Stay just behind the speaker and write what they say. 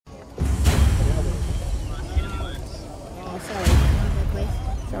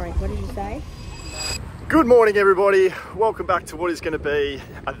What did you say? Good morning, everybody. Welcome back to what is going to be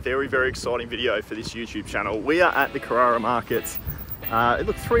a very, very exciting video for this YouTube channel. We are at the Carrara markets.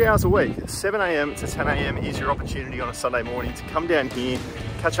 Look, 3 hours a week, 7 a.m. to 10 a.m. is your opportunity on a Sunday morning to come down here,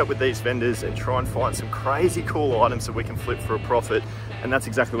 catch up with these vendors and try and find some crazy cool items that we can flip for a profit. And that's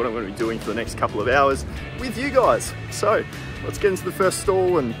exactly what I'm going to be doing for the next couple of hours with you guys. So let's get into the first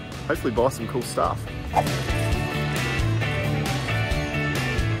stall and hopefully buy some cool stuff.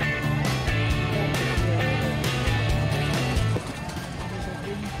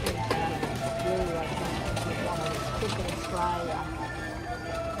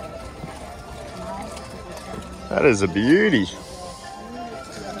 That is a beauty. It's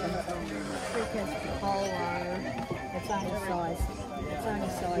only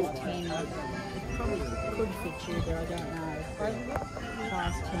size 10. It probably could fit you, but I don't know.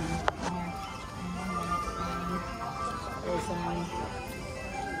 Size 10.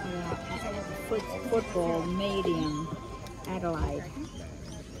 There's football medium Adelaide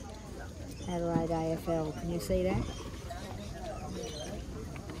AFL. Can you see that?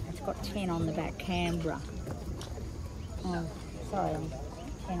 It's got 10 on the back, Canberra. Oh, sorry,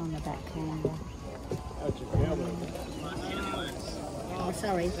 10 on the back Canberra. Oh,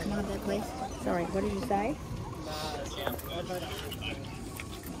 sorry, come on there, please. Sorry, what did you say?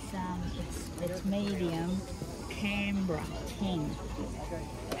 It's medium Canberra, 10.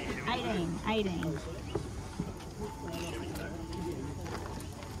 18.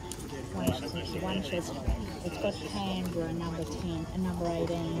 One chest. It's got Canberra, number 10, and number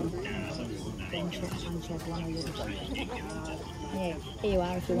 18. Yeah, here you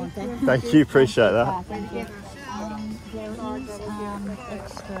are if you want that. Thank you, appreciate that. Thank you. There is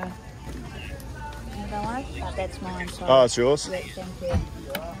extra. Another one? Oh, that's mine. Sorry. Oh, it's yours? Yeah, thank you.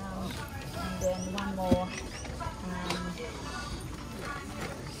 And then one more.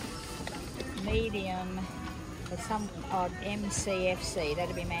 Medium. It's some odd MCFC.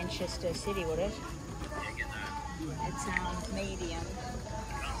 That'd be Manchester City, would it? It's medium.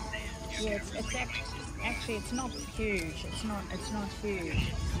 Yeah, it's actually it's not huge. It's not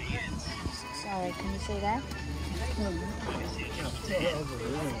huge. Sorry, can you see that?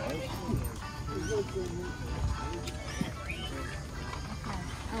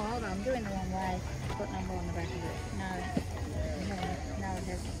 Oh, hold on, I'm doing the wrong way. Put number on the back of it. No,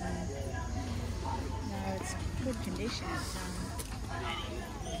 it hasn't. No, it's good condition.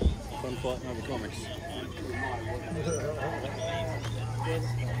 Fun fight over comics.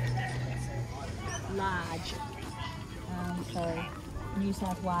 Large. So New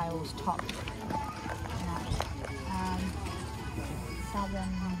South Wales top.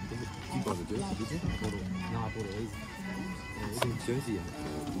 Southern. You buy the jersey, did you? No, I bought it easy. It's in Jersey,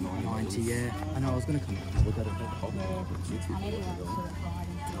 90, yeah. I know, I was going to come and look at it.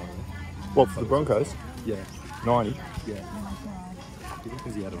 What, for the Broncos? Yeah. 90? Yeah.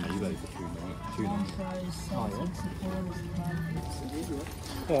 Because he had on eBay for $2.90.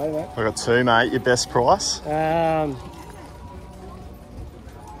 Oh, yeah. I got two, mate. Your best price? Yeah,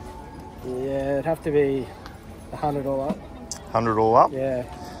 it'd have to be 100 all up. 100 all up? Yeah,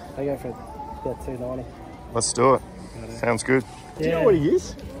 I go for about 290. Let's do it. Sounds good. Do you know what he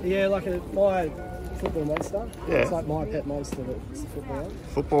is? Yeah, like my football monster. Yeah. It's like my pet monster, but it's the football one.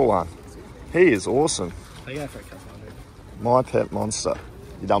 Football one. He is awesome. I go for a couple hundred. My pet monster.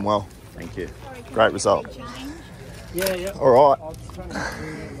 You done well. Thank you. Great result. Yeah, yeah. All right. I'll just try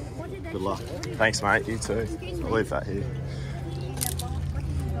and Good luck. Thanks, mate. You too. I'll leave that here.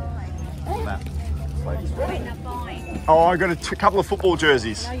 Oh, I got a couple of football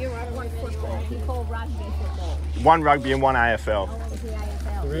jerseys. No, you're right. One football. He called rugby football. One rugby and one AFL. What was the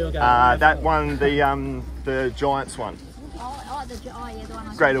AFL? the real game. That one, the Giants one. Yeah, the one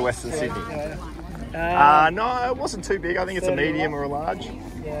on Greater Western Sydney. No, it wasn't too big. I think it's a medium or a large.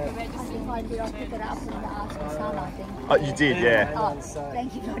 Yeah. If I did, I'll pick it up and ask my son, I think. Oh, you did, yeah. Oh,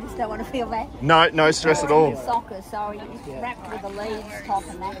 thank you. I just don't want to feel bad. No stress at all. Soccer, so he's wrapped with the leaves top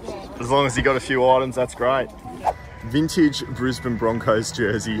and that. Yeah. As long as you got a few items, that's great. Vintage Brisbane Broncos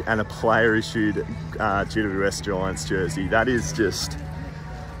jersey and a player-issued GWS Giants jersey. That is just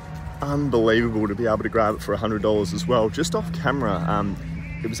unbelievable to be able to grab it for $100 as well. Just off camera,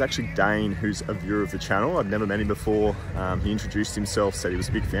 it was actually Dane, who's a viewer of the channel. I'd never met him before. He introduced himself, said he was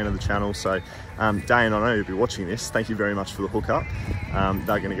a big fan of the channel. So Dane, I know you'll be watching this. Thank you very much for the hookup.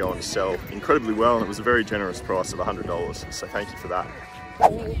 They're going to go on to sell incredibly well, and it was a very generous price of $100. So thank you for that.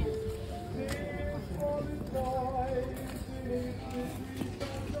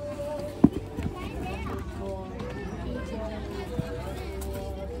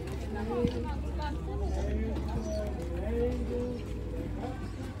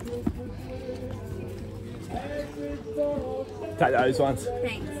 Take those ones.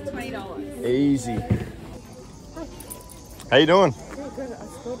 Thanks, $20. Easy. How you doing? Good, good. I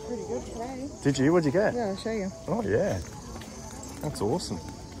scored pretty good today. Did you? What'd you get? Yeah, I'll show you. Oh yeah. That's awesome.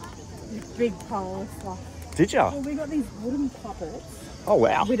 Big pile of stuff. Did ya? Well, we got these wooden puppets. Oh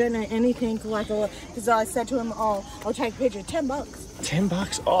wow. We don't know anything like a lot. Because I said to him, oh, I'll take a picture. $10.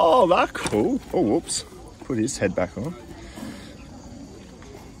 $10. Oh, that's cool. Oh, whoops. Put his head back on.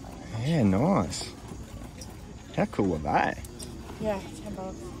 Yeah, nice. How cool are they? Yeah,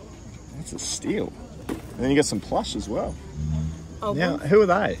 $10. That's a steal. And then you got some plush as well. Old Now, ones? who are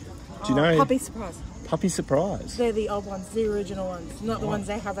they? Do you know? Puppy Surprise. Puppy Surprise. They're the old ones, the original ones. Not the ones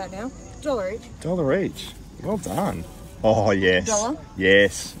they have out now. $1 each. $1 each. Well done. Oh, yes. $1?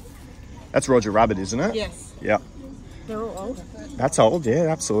 Yes. That's Roger Rabbit, isn't it? Yes. Yep. They're all old. That's old, yeah,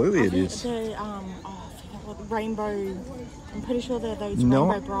 absolutely it is. They're, I forget what, rainbow, I'm pretty sure they're those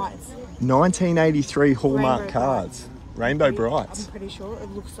Rainbow Brights. 1983 Hallmark Rainbow cards. Rainbow Brights. I'm pretty sure it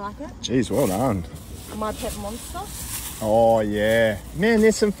looks like it. Jeez, well done. My Pet Monster. Oh, yeah. Man,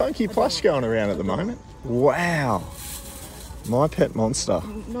 there's some funky plush going around at the moment. Wow. My Pet Monster.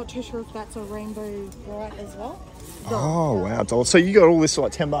 I'm not too sure if that's a Rainbow Bright as well. Oh, wow. So you got all this for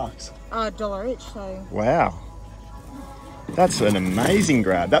like $10? $1 each, so. Wow. That's an amazing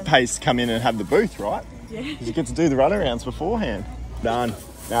grab. That pays to come in and have the booth, right? Yeah. Because you get to do the runarounds beforehand. Done.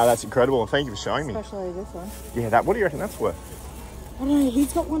 No, that's incredible. Thank you for showing me. Especially this one. Yeah, what do you reckon that's worth? I don't know,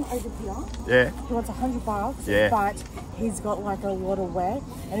 he's got one over here. Yeah. He wants $100. Yeah. But he's got like a lot of wear.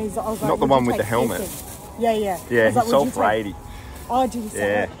 And I was like, Not the one with the helmet. 50? Yeah, yeah. Yeah, he sold for 80. Oh, did he sell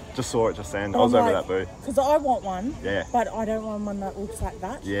Yeah, it? just saw it just then. I was over that booth. Because I want one. Yeah. But I don't want one that looks like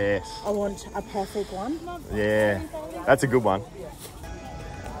that. Yes. I want a perfect one. Yeah, that's a good one.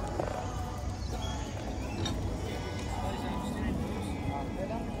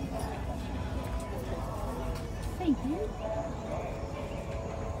 Thank you.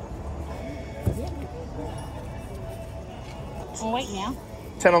 I'll wait now.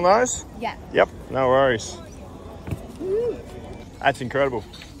 10 on those? Yeah. Yep, no worries. That's incredible.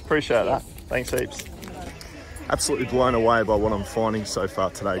 Appreciate that. Thanks heaps. Absolutely blown away by what I'm finding so far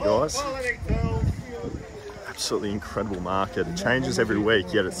today, guys. Absolutely incredible market. It changes every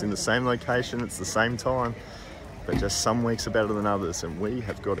week, yet it's in the same location, it's the same time, but just some weeks are better than others, and we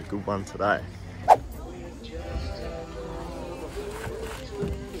have got a good one today.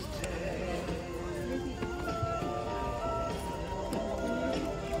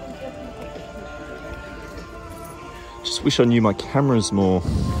 Just wish I knew my cameras more.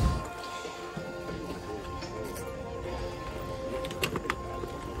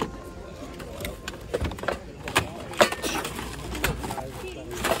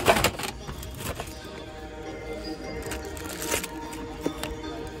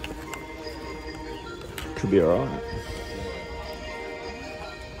 Could be all right.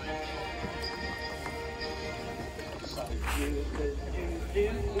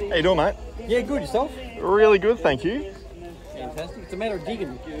 How you doing, mate? Yeah, good. Yourself? Really good, thank you. Fantastic. It's a matter of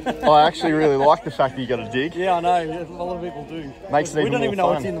digging. I actually really like the fact that you got to dig. Yeah, I know. A lot of people do. Makes it We even don't more even know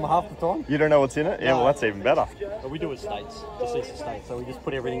fun. what's in them half the time. You don't know what's in it? Yeah, well, that's even better. But we do estates, deceased estates, so we just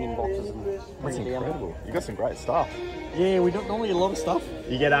put everything in boxes and That's bring it down. incredible. You got some great stuff. Yeah, we don't normally get a lot of stuff.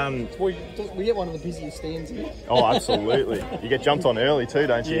 You get We get one of the busiest stands here. Oh, absolutely. You get jumped on early too,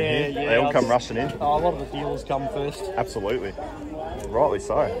 don't you? Yeah, in here? yeah. They all come rushing in. Oh, a lot of the dealers come first. Absolutely. Rightly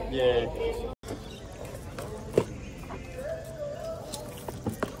so. Yeah.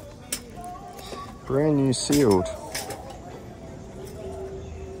 Brand new sealed.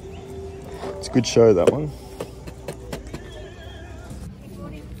 It's a good show, that one.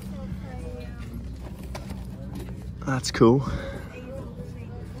 That's cool.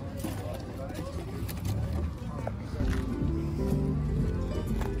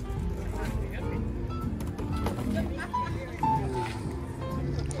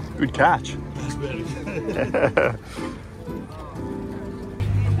 Good catch.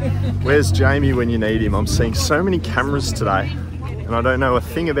 Where's Jamie when you need him? I'm seeing so many cameras today and I don't know a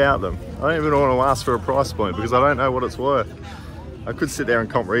thing about them. I don't even want to ask for a price point because I don't know what it's worth. I could sit there and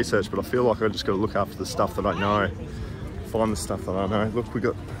comp research, but I feel like I just got to look after the stuff that I know, find the stuff that I know. Look, we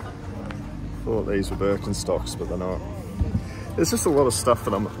got, I thought these were Birkenstocks, but they're not. There's just a lot of stuff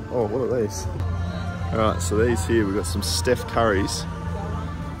that I'm, oh, what are these? All right, so these here, we've got some Steph Currys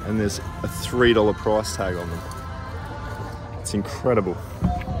and there's a $3 price tag on them. It's incredible.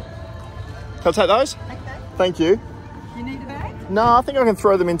 Can I take those? Okay. Thank you. You need a bag? No, I think I can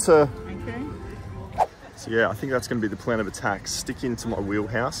throw them into... Okay. So yeah, I think that's going to be the plan of attack. Stick into my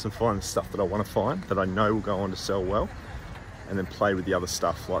wheelhouse and find the stuff that I want to find, that I know will go on to sell well. and then play with the other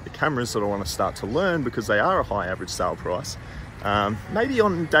stuff like the cameras that I want to start to learn, because they are a high average sale price. Maybe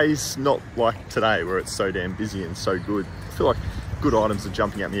on days not like today where it's so damn busy and so good. I feel like good items are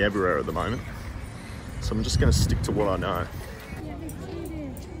jumping at me everywhere at the moment. So I'm just going to stick to what I know.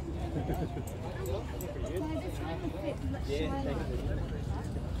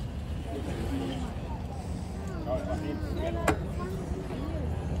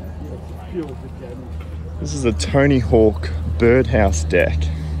 This is a Tony Hawk birdhouse deck.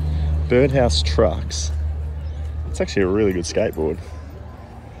 Birdhouse trucks. It's actually a really good skateboard.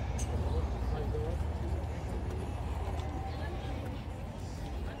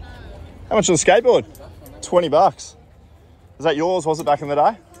 How much is the skateboard? 20 bucks. Is that yours? Was it back in the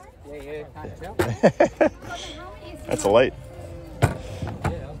day? Yeah, can't tell. That's elite.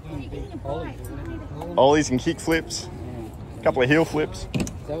 Ollies and kick flips. A couple of heel flips.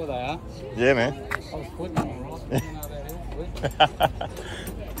 Is that what they are? Yeah, man. I was flipping all right.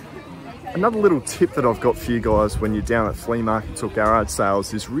 Another little tip that I've got for you guys when you're down at flea markets or garage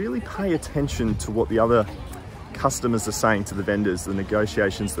sales is really pay attention to what the other customers are saying to the vendors, the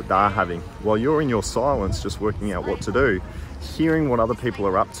negotiations that they're having. While you're in your silence just working out what to do, hearing what other people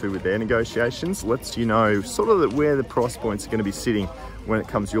are up to with their negotiations lets you know sort of where the price points are going to be sitting when it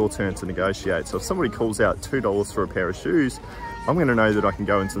comes your turn to negotiate. So if somebody calls out $2 for a pair of shoes, I'm going to know that I can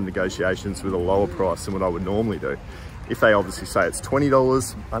go into the negotiations with a lower price than what I would normally do. If they obviously say it's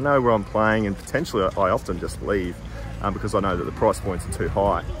 $20, I know where I'm playing, and potentially I often just leave because I know that the price points are too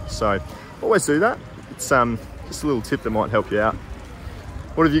high. So always do that. It's just a little tip that might help you out.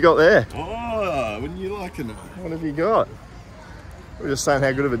 What have you got there? Oh, wouldn't you liking it? What have you got? We're just saying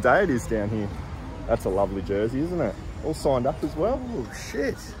how good of a day it is down here. That's a lovely jersey, isn't it? All signed up as well. Oh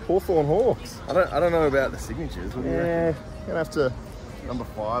shit! Hawthorn Hawks. I don't know about the signatures. What do you reckon? Gonna have to. Number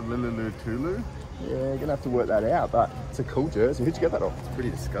 5, Lulu Tulu. Yeah, gonna have to work that out. But it's a cool jersey. Who'd you get that off? It's pretty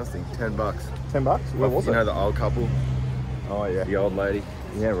disgusting. 10 bucks. 10 bucks. Where was it? You know the old couple, Oh yeah. the old lady.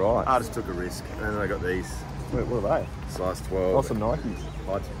 Yeah, right. I just took a risk, and then I got these. What are they? Size 12. Lots of Nikes.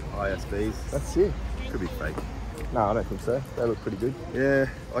 ISBs. That's it. Could be fake. No, I don't think so. They look pretty good. Yeah,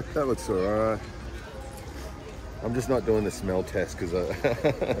 like that looks alright. I'm just not doing the smell test because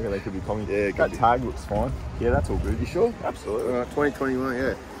Okay, they could be pommy. Yeah, it that could be. tag looks fine. Yeah, that's all good. You sure? Absolutely. 2021,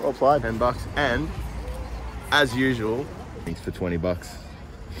 yeah. Well played. 10 bucks, and as usual, things for 20 bucks.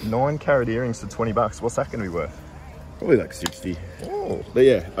 9 carat earrings for 20 bucks. What's that going to be worth? Probably like 60. Oh, But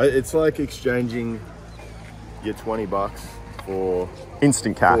yeah, it's like exchanging your 20 bucks for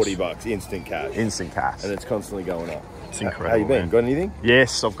instant cash. 40 bucks, instant cash. Instant cash. And it's constantly going up. It's incredible. How you been? Man. Got anything?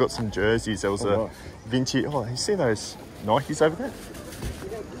 Yes, I've got some jerseys. There was a nice. vintage. Oh, you see those Nikes over there?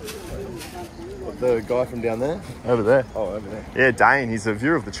 The guy from down there? Over there. Oh, over there. Yeah, Dane. He's a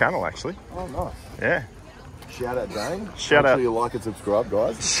viewer of the channel, actually. Oh, nice. Yeah. Shout out, Dane. Shout Make out. sure you like and subscribe,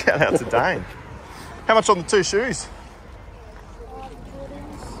 guys. Shout out to Dane. How much on the 2 shoes?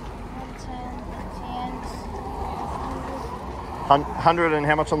 Jordans, 100 and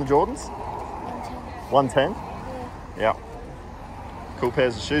how much on the Jordans? 110? Yeah. Cool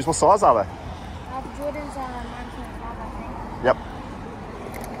pairs of shoes. What size are they? the Jordans are 9.5, I think. Yep.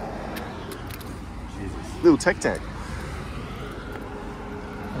 Little tech deck.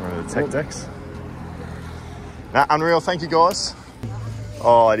 The tech decks. Nah, unreal. Thank you, guys.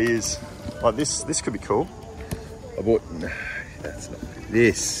 Oh, it is. Like this could be cool. I bought... That's not good.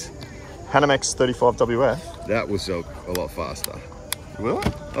 This. Panamex 35WF. That was a lot faster. Will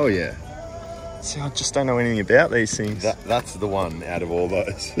it? Oh, yeah. See, I just don't know anything about these things. That's the one out of all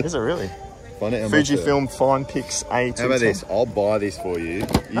those. Is it really? Find out how much Fujifilm Fine Pix A210. How about this? I'll buy this for you.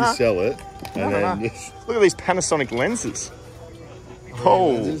 You sell it, and then just... Look at these Panasonic lenses. Oh,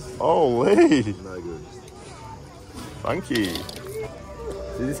 lenses? holy. No good. Funky.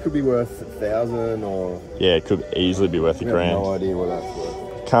 See, this could be worth 1,000 or... Yeah, it could easily be worth I $1 have grand. no idea what that's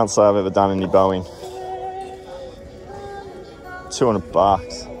worth. Can't say I've ever done any Boeing. 200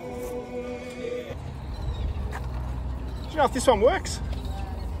 bucks. Do you know if this one works?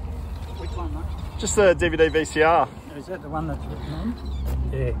 Which one, mate? Just the DVD VCR. Is that the one that's written on?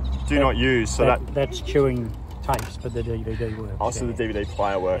 Yeah. Do not use, so That's chewing tapes, but the DVD works. Oh, so the DVD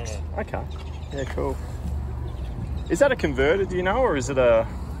player works. Yeah. Okay. Yeah, cool. Is that a converter, do you know, or is it a...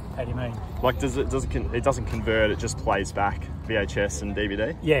 How do you mean? Like, it doesn't convert, it just plays back VHS and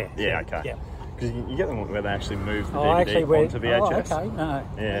DVD? Yeah. Yeah, okay. Yeah. Because you get them where they actually move the Oh, DVD actually, onto VHS. Oh, okay. No,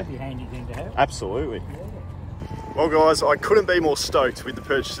 Yeah. that'd be a handy thing to have. Absolutely. Well guys, I couldn't be more stoked with the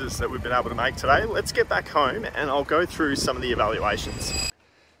purchases that we've been able to make today. Let's get back home and I'll go through some of the evaluations.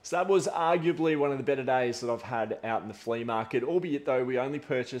 So that was arguably one of the better days that I've had out in the flea market, albeit though we only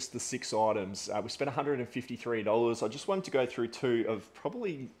purchased the 6 items. We spent $153. I just wanted to go through 2 of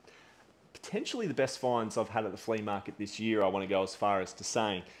probably potentially the best finds I've had at the flea market this year. I want to go as far as to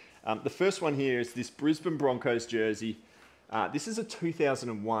saying. The first one here is this Brisbane Broncos jersey. This is a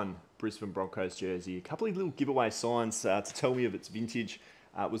 2001 Brisbane Broncos jersey. A couple of little giveaway signs to tell me of its vintage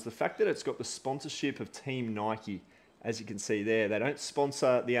was the fact that it's got the sponsorship of Team Nike. As you can see there, they don't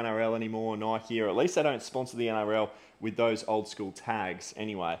sponsor the NRL anymore, Nike, or at least they don't sponsor the NRL with those old school tags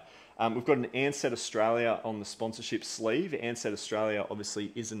anyway. We've got an Ansett Australia on the sponsorship sleeve. Ansett Australia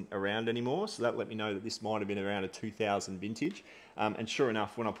obviously isn't around anymore, so that let me know that this might have been around a 2000 vintage. And sure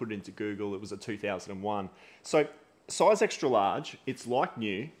enough, when I put it into Google, it was a 2001. So size extra large, it's like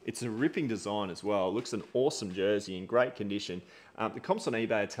new. It's a ripping design as well. It looks an awesome jersey in great condition. The comps on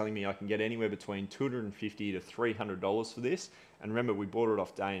eBay are telling me I can get anywhere between $250 to $300 for this. And remember, we bought it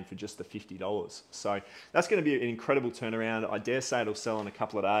off Dane for just the $50. So that's going to be an incredible turnaround. I dare say it'll sell in a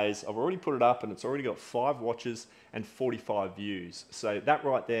couple of days. I've already put it up and it's already got 5 watches and 45 views. So that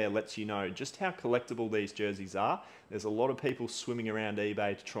right there lets you know just how collectible these jerseys are. There's a lot of people swimming around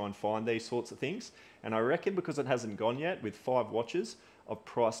eBay to try and find these sorts of things. And I reckon because it hasn't gone yet with 5 watches, I've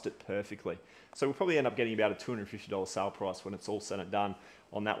priced it perfectly. So we'll probably end up getting about a $250 sale price when it's all said and done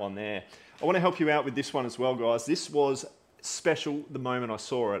on that one there. I want to help you out with this one as well, guys. This was special the moment I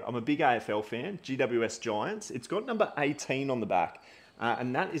saw it. I'm a big AFL fan, GWS Giants. It's got number 18 on the back.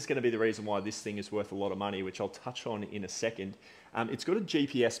 And that is going to be the reason why this thing is worth a lot of money, which I'll touch on in a second. It's got a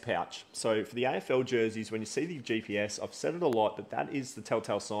GPS pouch. So for the AFL jerseys, when you see the GPS, I've said it a lot, but that is the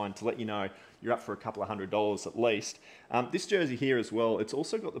telltale sign to let you know you're up for a couple of $100 at least. This jersey here as well, it's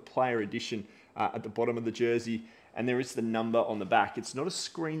also got the player edition at the bottom of the jersey, and there is the number on the back. It's not a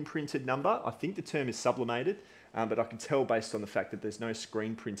screen printed number. I think the term is sublimated, but I can tell based on the fact that there's no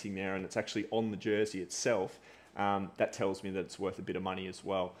screen printing there and it's actually on the jersey itself. That tells me that it's worth a bit of money as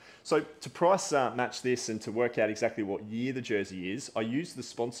well. So to price match this and to work out exactly what year the jersey is, I used the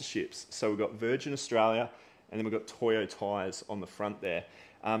sponsorships. So we've got Virgin Australia and then we've got Toyo Tyres on the front there.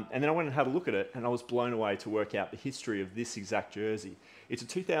 And then I went and had a look at it and I was blown away to work out the history of this exact jersey. It's a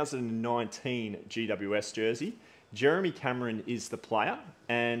 2019 GWS jersey. Jeremy Cameron is the player,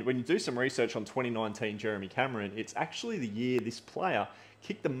 and when you do some research on 2019 Jeremy Cameron, it's actually the year this player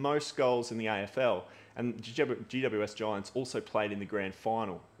kicked the most goals in the AFL. And GWS Giants also played in the grand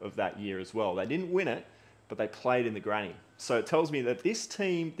final of that year as well. They didn't win it, but they played in the granny. So it tells me that this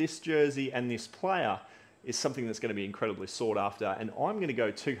team, this jersey, and this player is something that's going to be incredibly sought after. And I'm going to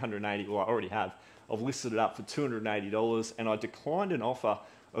go $280, well, I already have. I've listed it up for $280, and I declined an offer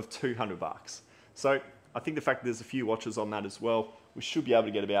of $200. So I think the fact that there's a few watches on that as well, we should be able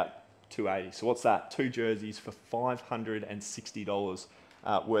to get about $280. So what's that? 2 jerseys for $560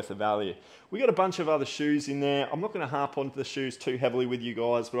 worth of value. We got a bunch of other shoes in there. I'm not going to harp onto the shoes too heavily with you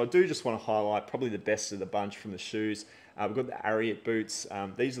guys, but I do just want to highlight probably the best of the bunch from the shoes. We've got the Ariat boots.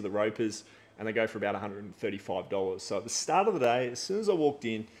 These are the Ropers, and they go for about $135. So at the start of the day, as soon as I walked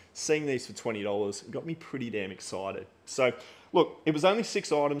in, seeing these for $20, it got me pretty damn excited. So look, it was only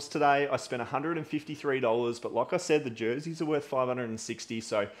 6 items today. I spent $153, but like I said, the jerseys are worth $560,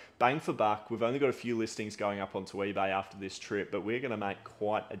 so bang for buck. We've only got a few listings going up onto eBay after this trip, but we're going to make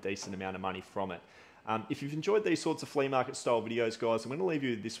quite a decent amount of money from it. If you've enjoyed these sorts of flea market style videos, guys, I'm going to leave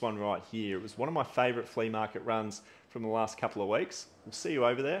you with this one right here. It was one of my favorite flea market runs from the last couple of weeks. We'll see you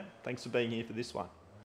over there. Thanks for being here for this one.